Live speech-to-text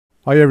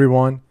Hi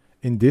everyone.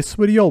 In this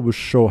video, I will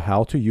show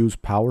how to use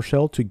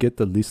PowerShell to get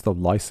the list of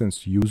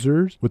licensed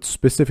users with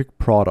specific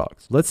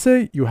products. Let's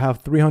say you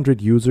have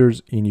 300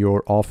 users in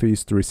your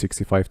Office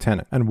 365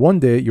 tenant, and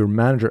one day your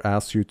manager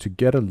asks you to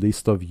get a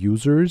list of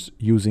users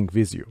using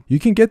Visio. You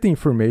can get the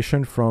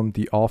information from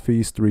the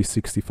Office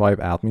 365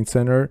 Admin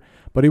Center,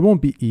 but it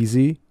won't be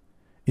easy.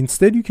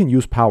 Instead, you can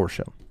use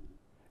PowerShell.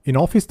 In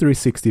Office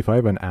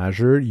 365 and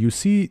Azure, you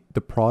see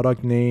the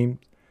product name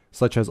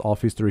such as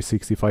Office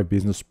 365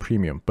 Business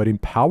Premium. But in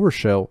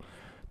PowerShell,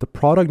 the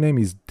product name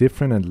is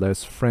different and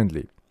less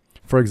friendly.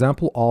 For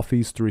example,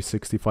 Office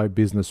 365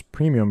 Business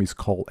Premium is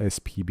called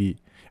SPB.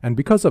 And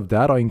because of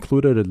that, I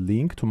included a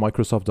link to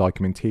Microsoft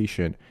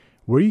documentation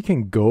where you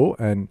can go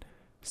and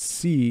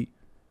see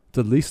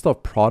the list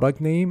of product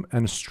name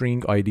and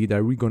string ID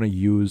that we're going to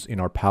use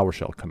in our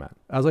PowerShell command.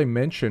 As I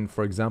mentioned,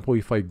 for example,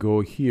 if I go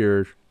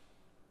here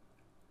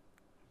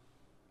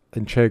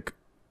and check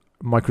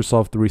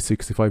Microsoft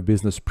 365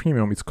 Business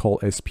Premium, it's called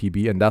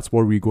SPB, and that's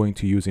what we're going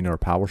to use in our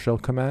PowerShell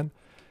command.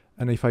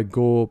 And if I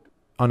go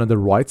on the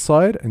right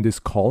side in this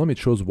column, it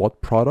shows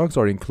what products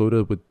are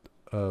included with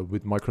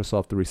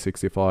Microsoft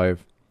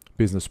 365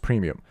 Business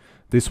Premium.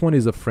 This one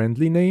is a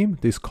friendly name,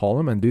 this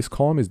column, and this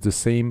column is the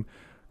same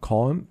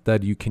column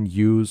that you can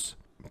use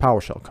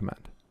PowerShell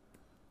command.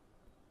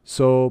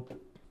 So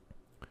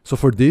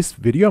for this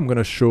video, I'm going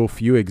to show a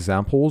few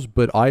examples,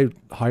 but I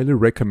highly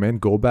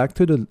recommend go back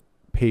to the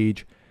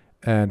page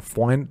and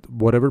find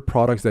whatever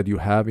products that you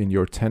have in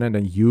your tenant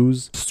and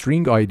use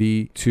string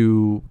ID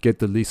to get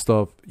the list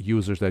of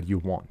users that you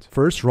want.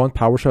 First, run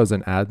PowerShell as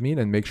an admin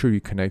and make sure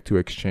you connect to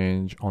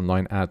Exchange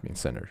Online Admin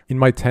Center. In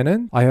my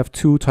tenant, I have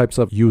two types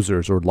of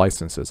users or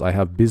licenses. I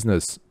have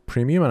Business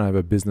Premium and I have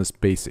a Business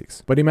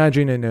Basics. But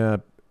imagine in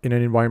an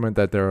environment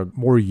that there are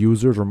more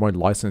users or more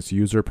licensed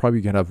users, probably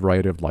you can have a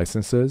variety of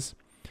licenses.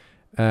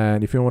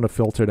 And if you want to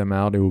filter them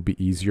out, it will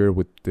be easier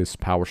with this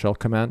PowerShell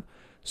command.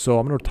 So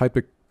I'm going to type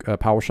a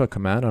PowerShell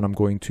command and I'm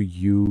going to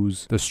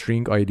use the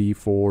string ID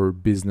for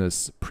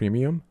Business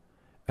Premium,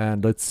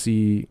 and let's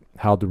see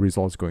how the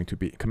result is going to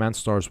be. Command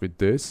starts with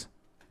this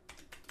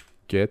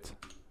get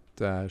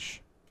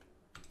dash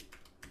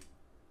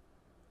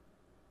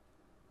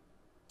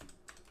and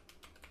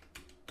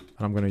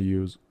I'm going to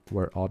use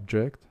where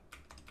object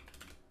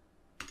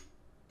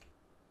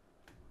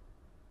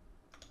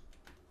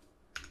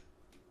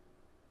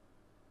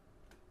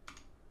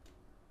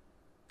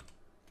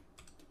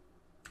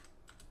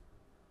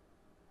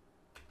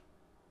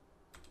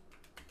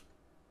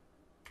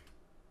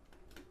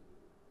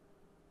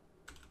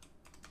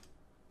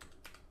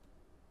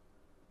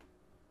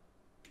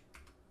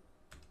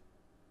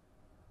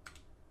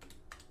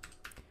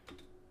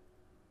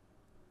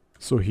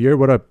So here,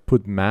 what I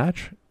put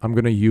match, I'm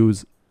going to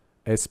use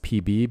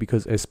SPB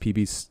because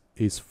SPB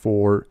is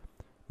for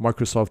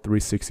Microsoft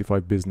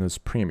 365 Business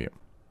Premium.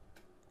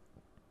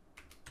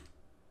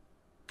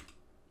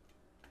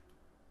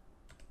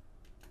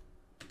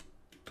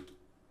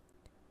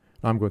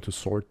 Now I'm going to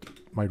sort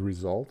my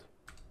result.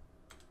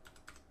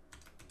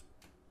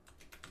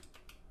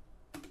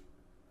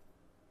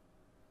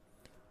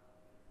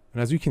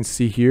 And as you can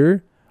see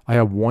here, I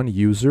have one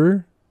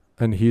user,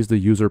 and here's the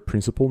user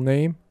principal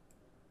name,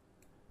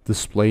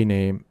 display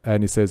name,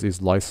 and it says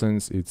is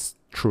license, it's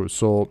true.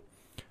 So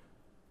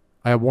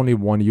I have only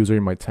one user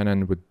in my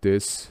tenant with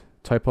this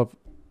type of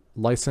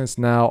license.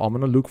 Now I'm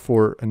going to look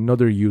for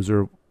another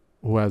user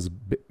who has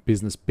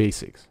Business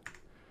Basics.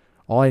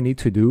 All I need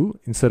to do,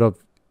 instead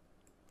of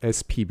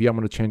SPB, I'm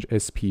going to change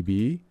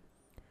SPB.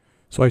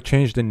 So I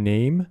changed the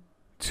name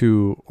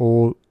to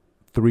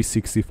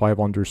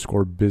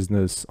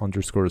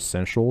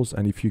O365_business_essentials.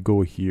 And if you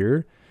go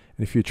here,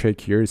 and if you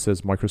check here, it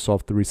says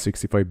Microsoft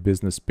 365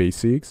 Business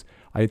Basics.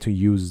 I need to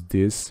use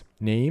this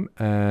name,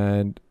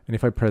 and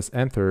if I press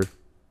enter,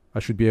 I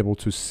should be able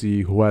to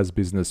see who has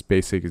Business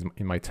Basics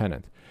in my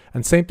tenant.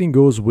 And same thing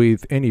goes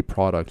with any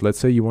product. Let's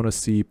say you want to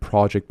see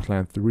Project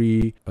Plan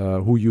 3,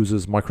 who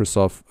uses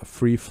Microsoft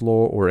Free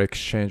Flow or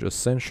Exchange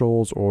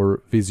Essentials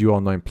or Visio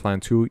Online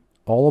Plan 2.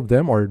 All of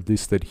them are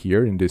listed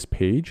here in this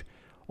page.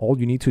 All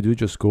you need to do is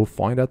just go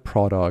find that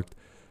product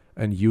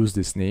and use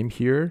this name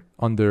here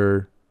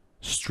under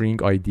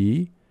string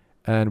ID,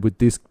 and with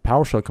this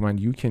PowerShell command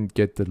you can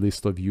get the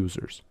list of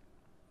users.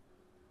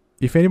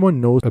 If anyone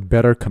knows a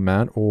better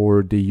command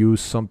or they use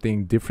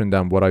something different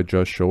than what I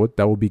just showed,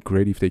 that would be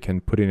great if they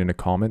can put it in a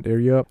comment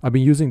area. I've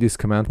been using this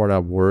command for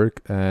at work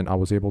and I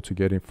was able to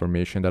get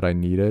information that I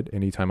needed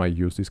anytime I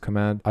use this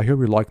command. I hope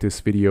you liked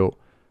this video.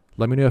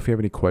 Let me know if you have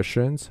any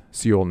questions.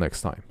 See you all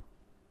next time.